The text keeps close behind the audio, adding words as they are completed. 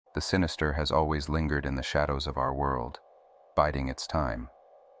The sinister has always lingered in the shadows of our world, biding its time.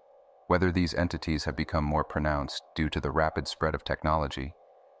 Whether these entities have become more pronounced due to the rapid spread of technology,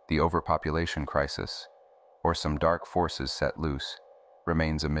 the overpopulation crisis, or some dark forces set loose,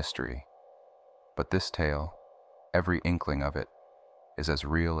 remains a mystery. But this tale, every inkling of it, is as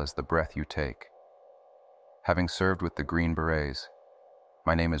real as the breath you take. Having served with the Green Berets,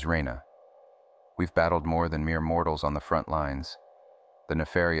 my name is Reyna. We've battled more than mere mortals on the front lines. The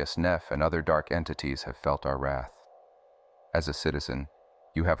nefarious Nef and other dark entities have felt our wrath. As a citizen,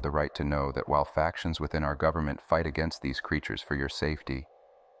 you have the right to know that while factions within our government fight against these creatures for your safety,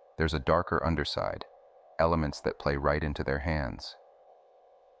 there's a darker underside, elements that play right into their hands.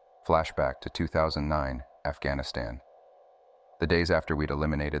 Flashback to 2009, Afghanistan. The days after we'd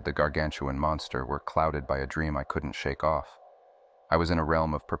eliminated the gargantuan monster were clouded by a dream I couldn't shake off. I was in a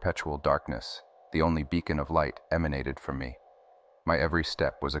realm of perpetual darkness. The only beacon of light emanated from me. My every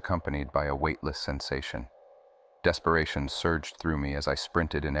step was accompanied by a weightless sensation. Desperation surged through me as I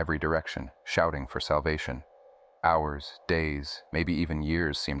sprinted in every direction, shouting for salvation. Hours, days, maybe even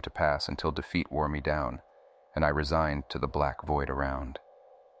years seemed to pass until defeat wore me down, and I resigned to the black void around.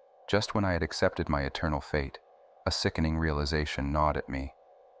 Just when I had accepted my eternal fate, a sickening realization gnawed at me,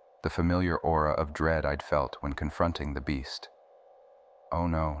 the familiar aura of dread I'd felt when confronting the beast. "Oh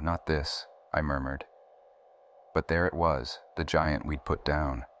no, not this," I murmured. But there it was, the giant we'd put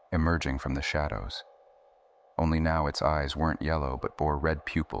down, emerging from the shadows. Only now its eyes weren't yellow but bore red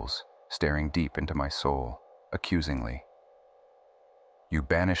pupils, staring deep into my soul, accusingly. "You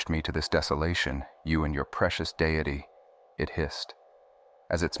banished me to this desolation, you and your precious deity," it hissed.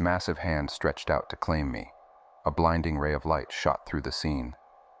 As its massive hand stretched out to claim me, a blinding ray of light shot through the scene.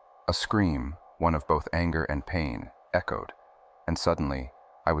 A scream, one of both anger and pain, echoed, and suddenly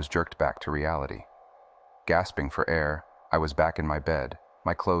I was jerked back to reality. Gasping for air, I was back in my bed,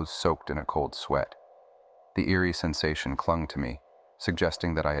 my clothes soaked in a cold sweat. The eerie sensation clung to me,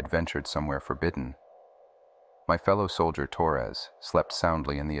 suggesting that I had ventured somewhere forbidden. My fellow soldier Torres slept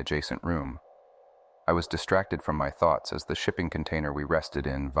soundly in the adjacent room. I was distracted from my thoughts as the shipping container we rested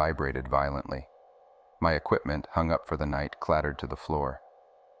in vibrated violently. My equipment, hung up for the night, clattered to the floor.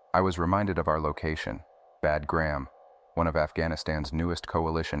 I was reminded of our location, Bad Graham, one of Afghanistan's newest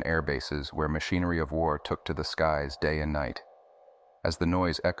coalition air bases where machinery of war took to the skies day and night. As the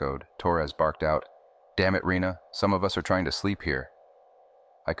noise echoed, Torres barked out, "Damn it, Rena, some of us are trying to sleep here."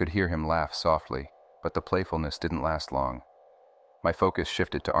 I could hear him laugh softly, but the playfulness didn't last long. My focus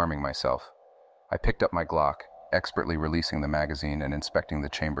shifted to arming myself. I picked up my Glock, expertly releasing the magazine and inspecting the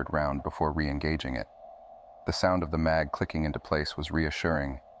chambered round before re-engaging it. The sound of the mag clicking into place was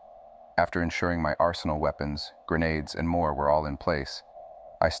reassuring. After ensuring my arsenal weapons, grenades, and more were all in place,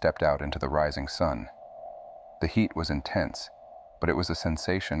 I stepped out into the rising sun. The heat was intense, but it was a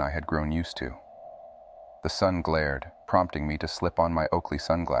sensation I had grown used to. The sun glared, prompting me to slip on my Oakley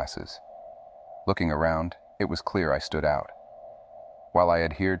sunglasses. Looking around, it was clear I stood out. While I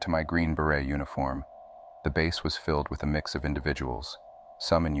adhered to my Green Beret uniform, the base was filled with a mix of individuals,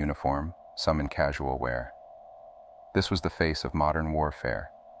 some in uniform, some in casual wear. This was the face of modern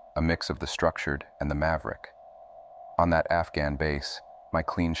warfare, a mix of the structured and the maverick. On that Afghan base, my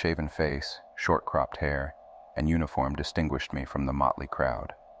clean-shaven face, short-cropped hair, and uniform distinguished me from the motley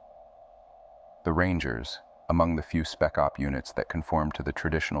crowd. The Rangers, among the few spec op units that conformed to the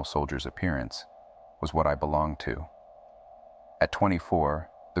traditional soldier's appearance, was what I belonged to. At 24,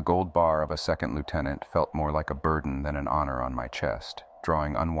 the gold bar of a second lieutenant felt more like a burden than an honor on my chest,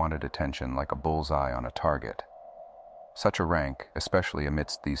 drawing unwanted attention like a bullseye on a target. Such a rank, especially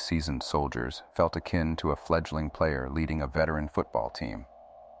amidst these seasoned soldiers, felt akin to a fledgling player leading a veteran football team.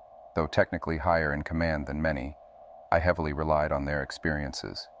 Though technically higher in command than many, I heavily relied on their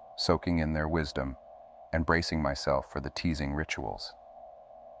experiences, soaking in their wisdom, and bracing myself for the teasing rituals.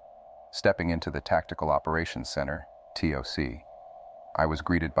 Stepping into the Tactical Operations Center, TOC, I was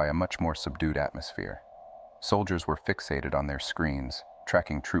greeted by a much more subdued atmosphere. Soldiers were fixated on their screens,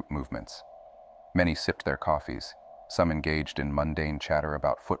 tracking troop movements. Many sipped their coffees, some engaged in mundane chatter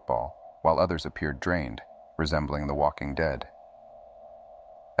about football, while others appeared drained, resembling the walking dead.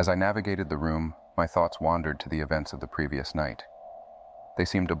 As I navigated the room, my thoughts wandered to the events of the previous night. They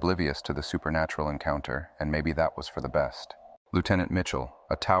seemed oblivious to the supernatural encounter, and maybe that was for the best. Lieutenant Mitchell,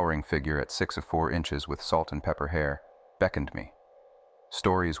 a towering figure at 6'4" with salt and pepper hair, beckoned me.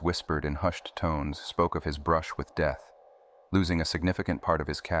 Stories whispered in hushed tones spoke of his brush with death, losing a significant part of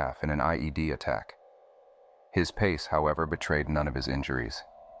his calf in an IED attack. His pace, however, betrayed none of his injuries.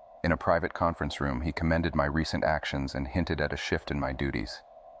 In a private conference room, he commended my recent actions and hinted at a shift in my duties.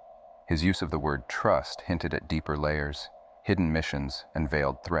 His use of the word trust hinted at deeper layers, hidden missions, and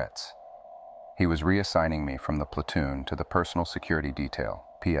veiled threats. He was reassigning me from the platoon to the Personal Security Detail,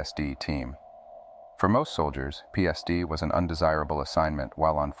 PSD, team. For most soldiers, PSD was an undesirable assignment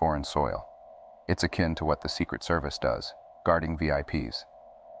while on foreign soil. It's akin to what the Secret Service does, guarding VIPs.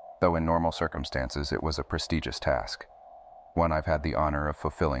 Though in normal circumstances it was a prestigious task, one I've had the honor of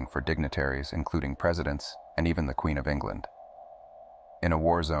fulfilling for dignitaries including presidents and even the Queen of England. In a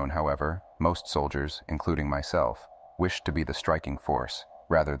war zone, however, most soldiers, including myself, wished to be the striking force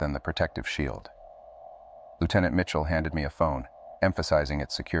rather than the protective shield. Lieutenant Mitchell handed me a phone, emphasizing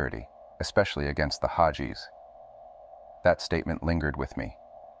its security, especially against the Hajis. That statement lingered with me,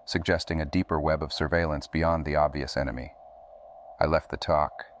 suggesting a deeper web of surveillance beyond the obvious enemy. I left the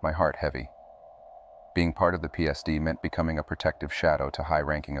talk, my heart heavy. Being part of the PSD meant becoming a protective shadow to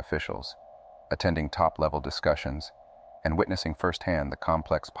high-ranking officials, attending top-level discussions, and witnessing firsthand the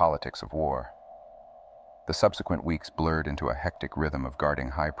complex politics of war. The subsequent weeks blurred into a hectic rhythm of guarding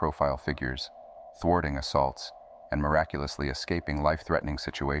high-profile figures, thwarting assaults, and miraculously escaping life-threatening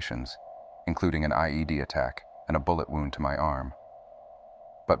situations, including an IED attack and a bullet wound to my arm.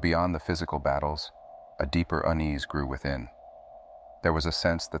 But beyond the physical battles, a deeper unease grew within. There was a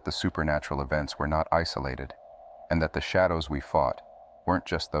sense that the supernatural events were not isolated, and that the shadows we fought weren't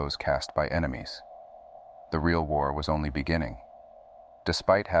just those cast by enemies. The real war was only beginning.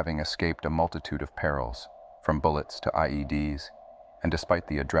 Despite having escaped a multitude of perils, from bullets to IEDs, and despite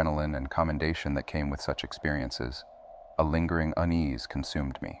the adrenaline and commendation that came with such experiences, a lingering unease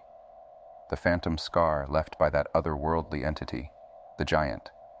consumed me. The phantom scar left by that otherworldly entity, the giant,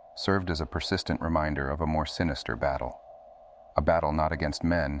 served as a persistent reminder of a more sinister battle. A battle not against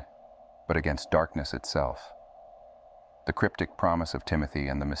men, but against darkness itself. The cryptic promise of Timothy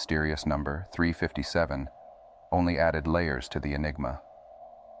and the mysterious number 357 only added layers to the enigma.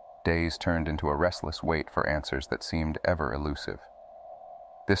 Days turned into a restless wait for answers that seemed ever elusive.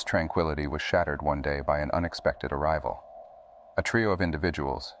 This tranquility was shattered one day by an unexpected arrival. A trio of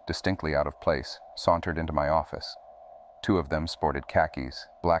individuals, distinctly out of place, sauntered into my office. Two of them sported khakis,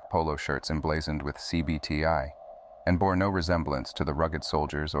 black polo shirts emblazoned with CBTI, and bore no resemblance to the rugged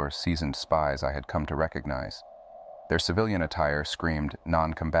soldiers or seasoned spies I had come to recognize. Their civilian attire screamed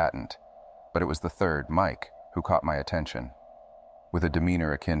non-combatant, but it was the third, Mike, who caught my attention. With a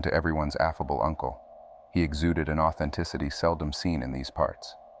demeanor akin to everyone's affable uncle, he exuded an authenticity seldom seen in these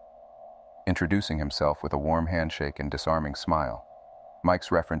parts. Introducing himself with a warm handshake and disarming smile,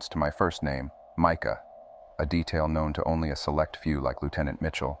 Mike's reference to my first name, Micah, a detail known to only a select few like Lieutenant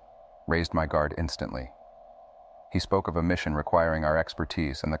Mitchell, raised my guard instantly. He spoke of a mission requiring our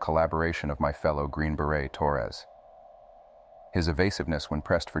expertise and the collaboration of my fellow Green Beret Torres. His evasiveness when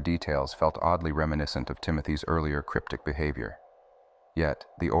pressed for details felt oddly reminiscent of Timothy's earlier cryptic behavior. Yet,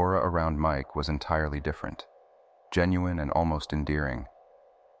 the aura around Mike was entirely different, genuine and almost endearing.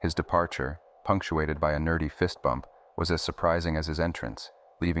 His departure, punctuated by a nerdy fist bump, was as surprising as his entrance,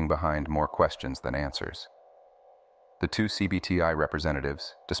 leaving behind more questions than answers. The two CBTI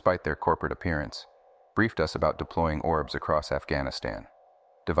representatives, despite their corporate appearance, briefed us about deploying orbs across Afghanistan,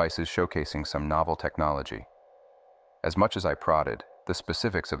 devices showcasing some novel technology. As much as I prodded, the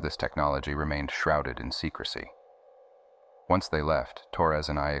specifics of this technology remained shrouded in secrecy. Once they left, Torres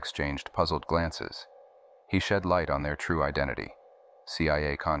and I exchanged puzzled glances. He shed light on their true identity: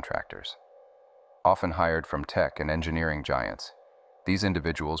 CIA contractors. Often hired from tech and engineering giants, these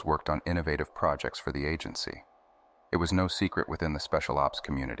individuals worked on innovative projects for the agency. It was no secret within the special ops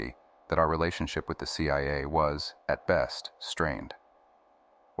community that our relationship with the CIA was, at best, strained.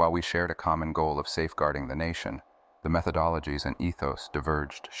 While we shared a common goal of safeguarding the nation, the methodologies and ethos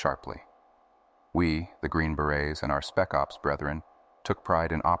diverged sharply. We, the Green Berets and our Spec Ops brethren, took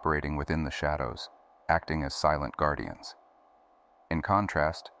pride in operating within the shadows, acting as silent guardians. In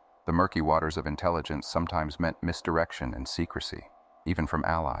contrast, the murky waters of intelligence sometimes meant misdirection and secrecy, even from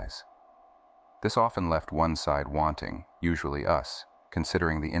allies. This often left one side wanting, usually us,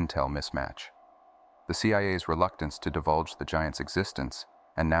 considering the intel mismatch. The CIA's reluctance to divulge the giant's existence,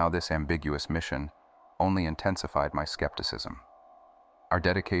 and now this ambiguous mission, only intensified my skepticism. Our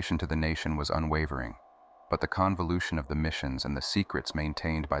dedication to the nation was unwavering, but the convolution of the missions and the secrets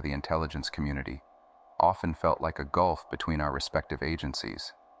maintained by the intelligence community often felt like a gulf between our respective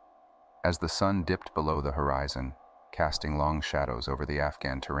agencies. As the sun dipped below the horizon, casting long shadows over the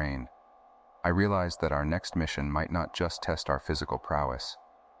Afghan terrain, I realized that our next mission might not just test our physical prowess,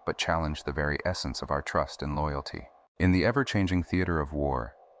 but challenge the very essence of our trust and loyalty. In the ever-changing theater of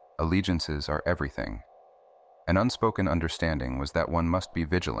war, allegiances are everything. An unspoken understanding was that one must be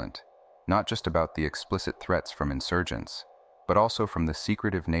vigilant, not just about the explicit threats from insurgents, but also from the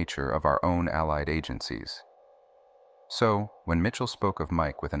secretive nature of our own allied agencies. So, when Mitchell spoke of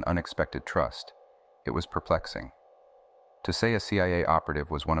Mike with an unexpected trust, it was perplexing. To say a CIA operative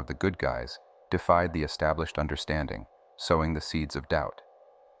was one of the good guys defied the established understanding, sowing the seeds of doubt.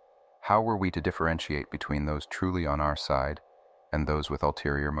 How were we to differentiate between those truly on our side and those with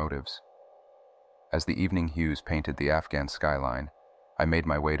ulterior motives? As the evening hues painted the Afghan skyline, I made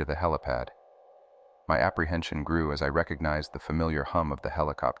my way to the helipad. My apprehension grew as I recognized the familiar hum of the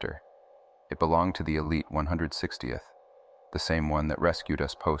helicopter. It belonged to the elite 160th, the same one that rescued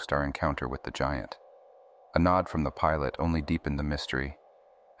us post our encounter with the giant. A nod from the pilot only deepened the mystery,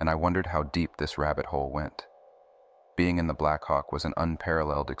 and I wondered how deep this rabbit hole went. Being in the Black Hawk was an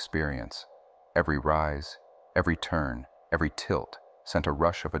unparalleled experience. Every rise, every turn, every tilt sent a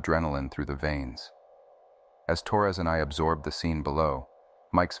rush of adrenaline through the veins. As Torres and I absorbed the scene below,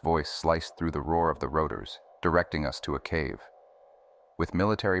 Mike's voice sliced through the roar of the rotors, directing us to a cave. With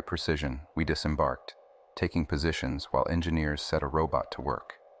military precision, we disembarked, taking positions while engineers set a robot to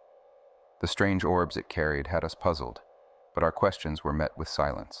work. The strange orbs it carried had us puzzled, but our questions were met with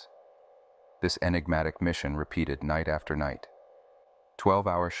silence. This enigmatic mission repeated night after night.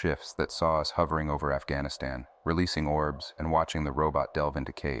 12-hour shifts that saw us hovering over Afghanistan, releasing orbs and watching the robot delve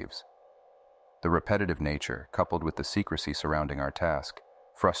into caves. The repetitive nature, coupled with the secrecy surrounding our task,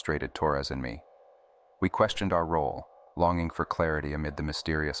 frustrated Torres and me. We questioned our role, longing for clarity amid the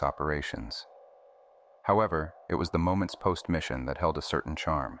mysterious operations. However, it was the moments post-mission that held a certain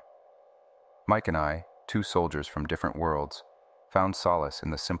charm. Mike and I, two soldiers from different worlds, found solace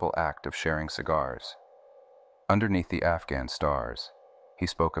in the simple act of sharing cigars. Underneath the Afghan stars, he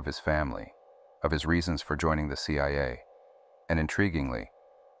spoke of his family, of his reasons for joining the CIA, and intriguingly,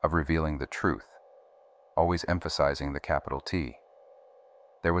 of revealing the truth, always emphasizing the capital T.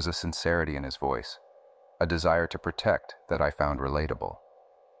 There was a sincerity in his voice, a desire to protect that I found relatable.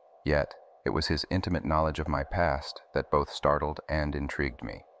 Yet, it was his intimate knowledge of my past that both startled and intrigued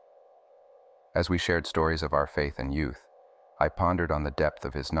me. As we shared stories of our faith and youth, I pondered on the depth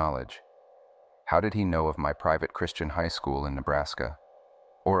of his knowledge. How did he know of my private Christian high school in Nebraska,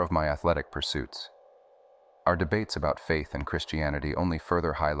 or of my athletic pursuits? Our debates about faith and Christianity only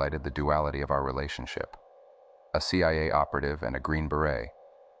further highlighted the duality of our relationship. A CIA operative and a Green Beret,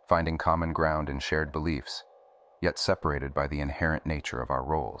 finding common ground in shared beliefs, yet separated by the inherent nature of our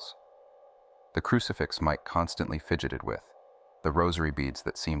roles. The crucifix Mike constantly fidgeted with, the rosary beads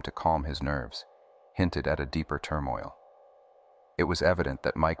that seemed to calm his nerves, hinted at a deeper turmoil. It was evident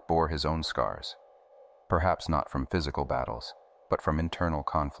that Mike bore his own scars, perhaps not from physical battles, but from internal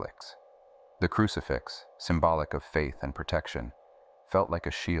conflicts. The crucifix, symbolic of faith and protection, felt like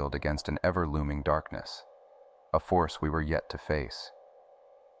a shield against an ever-looming darkness, a force we were yet to face.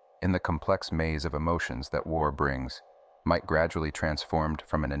 In the complex maze of emotions that war brings, Mike gradually transformed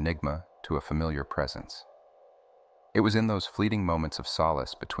from an enigma to a familiar presence. It was in those fleeting moments of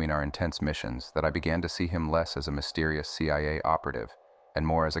solace between our intense missions that I began to see him less as a mysterious CIA operative and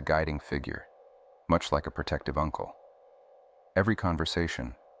more as a guiding figure, much like a protective uncle. Every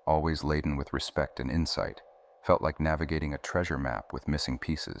conversation, always laden with respect and insight, felt like navigating a treasure map with missing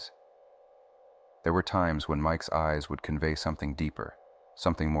pieces. There were times when Mike's eyes would convey something deeper,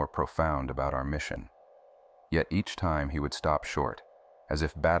 something more profound about our mission. Yet each time he would stop short, as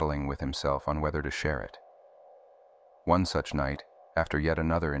if battling with himself on whether to share it. One such night, after yet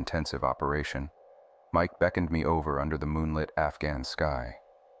another intensive operation, Mike beckoned me over under the moonlit Afghan sky.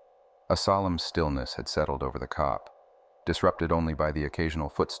 A solemn stillness had settled over the COP, disrupted only by the occasional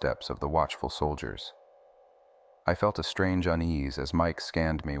footsteps of the watchful soldiers. I felt a strange unease as Mike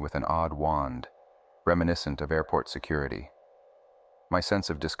scanned me with an odd wand, reminiscent of airport security. My sense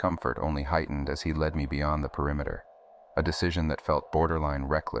of discomfort only heightened as he led me beyond the perimeter, a decision that felt borderline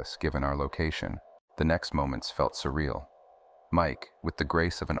reckless given our location. The next moments felt surreal. Mike, with the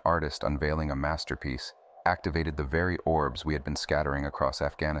grace of an artist unveiling a masterpiece, activated the very orbs we had been scattering across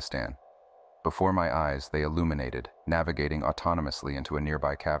Afghanistan. Before my eyes, they illuminated, navigating autonomously into a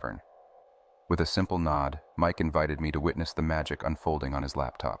nearby cavern. With a simple nod, Mike invited me to witness the magic unfolding on his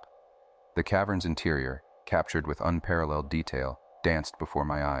laptop. The cavern's interior, captured with unparalleled detail, danced before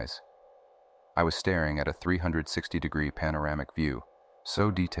my eyes. I was staring at a 360-degree panoramic view,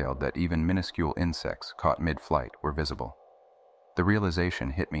 so detailed that even minuscule insects caught mid-flight were visible. The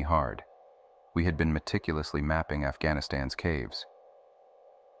realization hit me hard. We had been meticulously mapping Afghanistan's caves.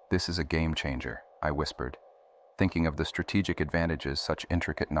 "This is a game changer," I whispered, thinking of the strategic advantages such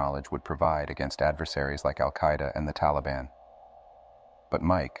intricate knowledge would provide against adversaries like Al-Qaeda and the Taliban. But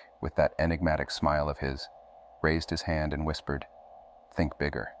Mike, with that enigmatic smile of his, raised his hand and whispered, "Think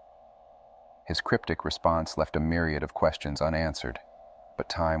bigger." His cryptic response left a myriad of questions unanswered, but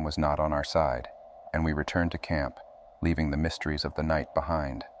time was not on our side, and we returned to camp, leaving the mysteries of the night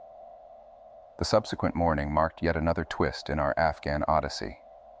behind. The subsequent morning marked yet another twist in our Afghan odyssey.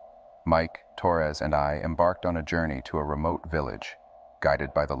 Mike, Torres, and I embarked on a journey to a remote village,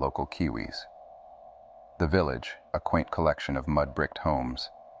 guided by the local Kiwis. The village, a quaint collection of mud-bricked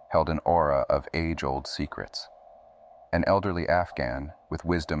homes, held an aura of age-old secrets. An elderly Afghan, with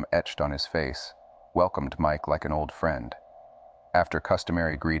wisdom etched on his face, welcomed Mike like an old friend. After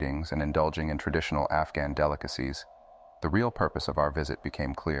customary greetings and indulging in traditional Afghan delicacies, the real purpose of our visit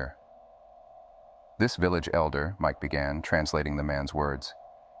became clear. "This village elder," Mike began, translating the man's words,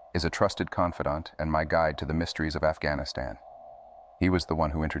 "is a trusted confidant and my guide to the mysteries of Afghanistan. He was the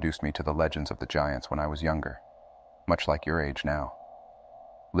one who introduced me to the legends of the giants when I was younger, much like your age now."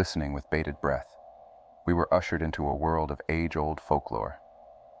 Listening with bated breath, we were ushered into a world of age-old folklore.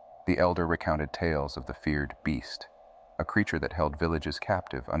 The elder recounted tales of the feared beast, a creature that held villages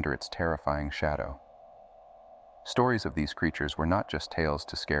captive under its terrifying shadow. Stories of these creatures were not just tales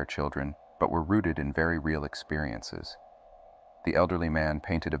to scare children, but were rooted in very real experiences. The elderly man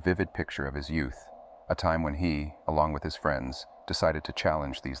painted a vivid picture of his youth, a time when he, along with his friends, decided to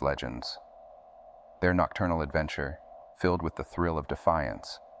challenge these legends. Their nocturnal adventure, filled with the thrill of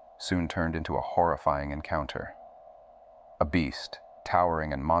defiance, soon turned into a horrifying encounter. A beast,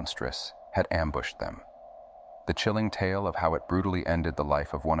 towering and monstrous, had ambushed them. The chilling tale of how it brutally ended the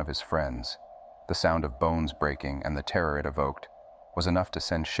life of one of his friends, the sound of bones breaking and the terror it evoked, was enough to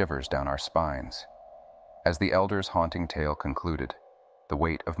send shivers down our spines. As the elder's haunting tale concluded, the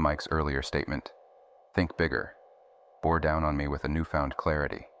weight of Mike's earlier statement, "Think bigger," bore down on me with a newfound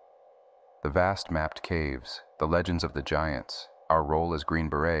clarity. The vast mapped caves, the legends of the giants, our role as Green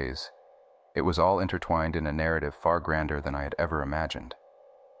Berets, it was all intertwined in a narrative far grander than I had ever imagined.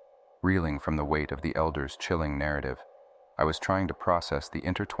 Reeling from the weight of the elder's chilling narrative, I was trying to process the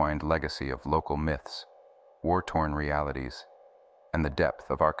intertwined legacy of local myths, war-torn realities, and the depth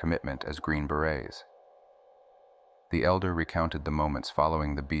of our commitment as Green Berets. The elder recounted the moments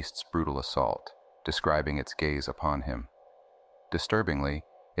following the beast's brutal assault, describing its gaze upon him. Disturbingly,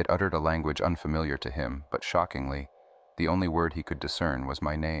 it uttered a language unfamiliar to him, but shockingly, the only word he could discern was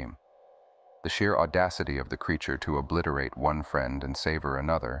my name. The sheer audacity of the creature to obliterate one friend and savor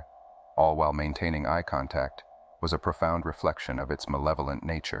another, all while maintaining eye contact, was a profound reflection of its malevolent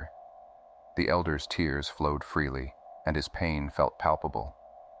nature. The elder's tears flowed freely, and his pain felt palpable.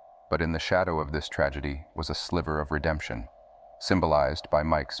 But in the shadow of this tragedy was a sliver of redemption, symbolized by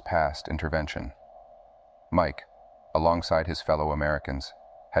Mike's past intervention. Mike, alongside his fellow Americans,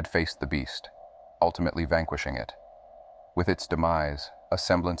 had faced the beast, ultimately vanquishing it. With its demise, a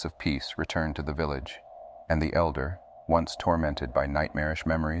semblance of peace returned to the village, and the elder, once tormented by nightmarish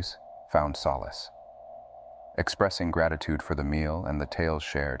memories, found solace. Expressing gratitude for the meal and the tales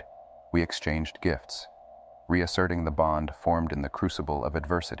shared, we exchanged gifts, reasserting the bond formed in the crucible of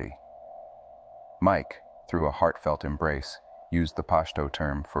adversity. Mike, through a heartfelt embrace, used the Pashto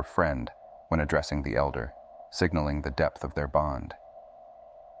term for friend when addressing the elder, signaling the depth of their bond.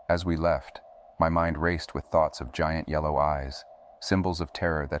 As we left, my mind raced with thoughts of giant yellow eyes, symbols of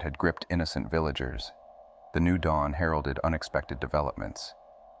terror that had gripped innocent villagers. The new dawn heralded unexpected developments.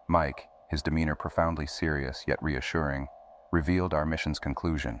 Mike, his demeanor profoundly serious yet reassuring, revealed our mission's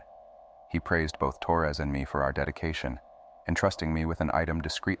conclusion. He praised both Torres and me for our dedication, entrusting me with an item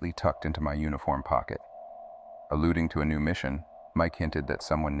discreetly tucked into my uniform pocket. Alluding to a new mission, Mike hinted that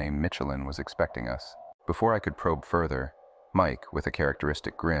someone named Michelin was expecting us. Before I could probe further, Mike, with a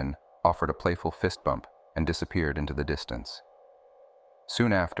characteristic grin, offered a playful fist bump and disappeared into the distance.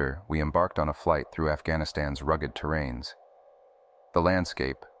 Soon after, we embarked on a flight through Afghanistan's rugged terrains. The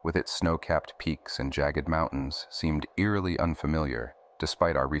landscape, with its snow-capped peaks and jagged mountains, seemed eerily unfamiliar,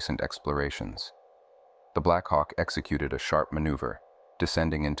 despite our recent explorations. The Black Hawk executed a sharp maneuver,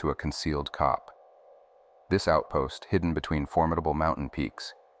 descending into a concealed cop. This outpost, hidden between formidable mountain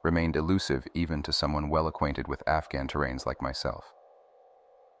peaks, remained elusive even to someone well acquainted with Afghan terrains like myself.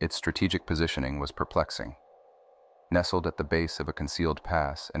 Its strategic positioning was perplexing. Nestled at the base of a concealed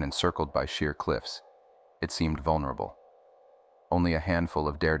pass and encircled by sheer cliffs, it seemed vulnerable. Only a handful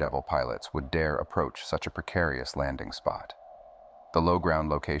of daredevil pilots would dare approach such a precarious landing spot. The low-ground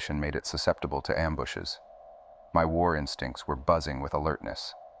location made it susceptible to ambushes. My war instincts were buzzing with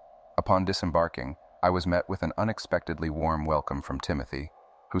alertness. Upon disembarking, I was met with an unexpectedly warm welcome from Timothy,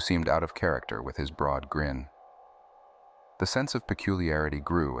 who seemed out of character with his broad grin. The sense of peculiarity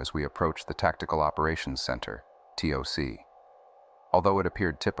grew as we approached the Tactical Operations Center, TOC. Although it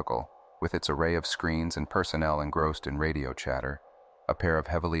appeared typical, with its array of screens and personnel engrossed in radio chatter, a pair of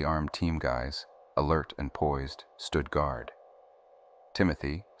heavily armed team guys, alert and poised, stood guard.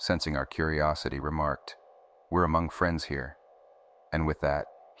 Timothy, sensing our curiosity, remarked, We're among friends here. And with that,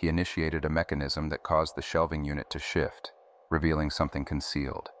 he initiated a mechanism that caused the shelving unit to shift, revealing something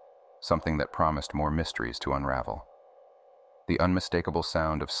concealed, something that promised more mysteries to unravel. The unmistakable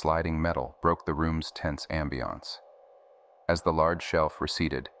sound of sliding metal broke the room's tense ambiance. As the large shelf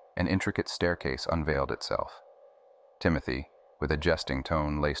receded, an intricate staircase unveiled itself. Timothy, with a jesting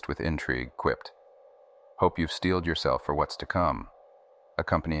tone laced with intrigue, quipped, "Hope you've steeled yourself for what's to come,"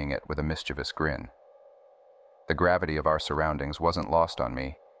 accompanying it with a mischievous grin. The gravity of our surroundings wasn't lost on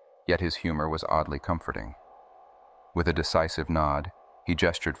me, yet his humor was oddly comforting. With a decisive nod, he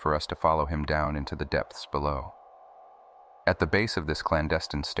gestured for us to follow him down into the depths below. At the base of this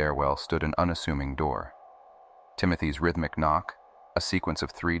clandestine stairwell stood an unassuming door. Timothy's rhythmic knock, a sequence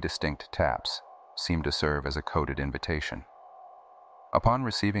of 3 distinct taps, seemed to serve as a coded invitation. Upon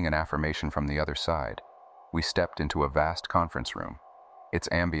receiving an affirmation from the other side, we stepped into a vast conference room, its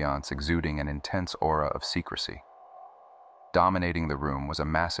ambiance exuding an intense aura of secrecy. Dominating the room was a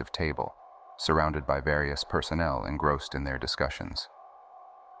massive table, surrounded by various personnel engrossed in their discussions.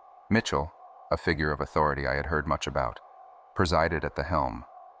 Mitchell, a figure of authority I had heard much about, presided at the helm,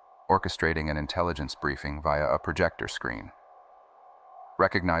 orchestrating an intelligence briefing via a projector screen.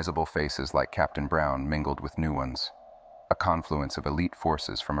 Recognizable faces like Captain Brown mingled with new ones, a confluence of elite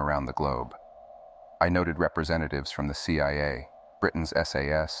forces from around the globe. I noted representatives from the CIA, Britain's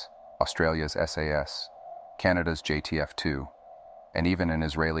SAS, Australia's SAS, Canada's JTF-2, and even an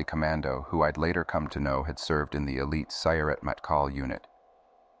Israeli commando who I'd later come to know had served in the elite Sayeret Matkal unit.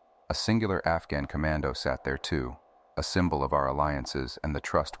 A singular Afghan commando sat there too, a symbol of our alliances and the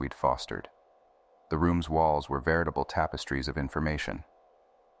trust we'd fostered. The room's walls were veritable tapestries of information.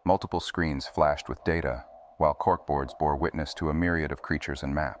 Multiple screens flashed with data, while corkboards bore witness to a myriad of creatures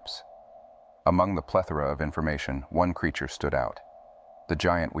and maps. Among the plethora of information, one creature stood out, the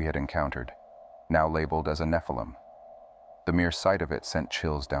giant we had encountered, now labeled as a Nephilim. The mere sight of it sent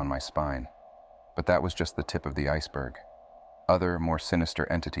chills down my spine, but that was just the tip of the iceberg. Other, more sinister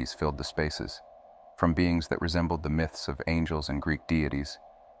entities filled the spaces, from beings that resembled the myths of angels and Greek deities,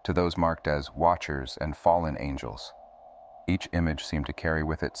 to those marked as watchers and fallen angels. Each image seemed to carry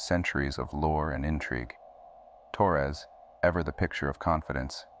with it centuries of lore and intrigue. Torres, ever the picture of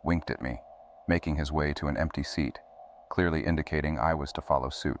confidence, winked at me, making his way to an empty seat, clearly indicating I was to follow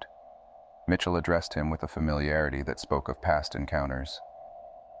suit. Mitchell addressed him with a familiarity that spoke of past encounters.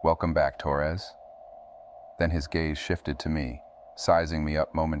 "Welcome back, Torres." Then his gaze shifted to me, sizing me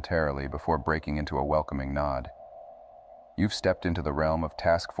up momentarily before breaking into a welcoming nod. "You've stepped into the realm of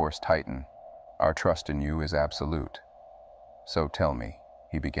Task Force Titan. Our trust in you is absolute. So tell me,"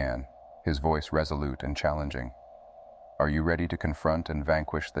 he began, his voice resolute and challenging, "are you ready to confront and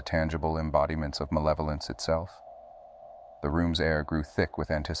vanquish the tangible embodiments of malevolence itself?" The room's air grew thick with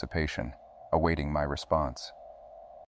anticipation, awaiting my response.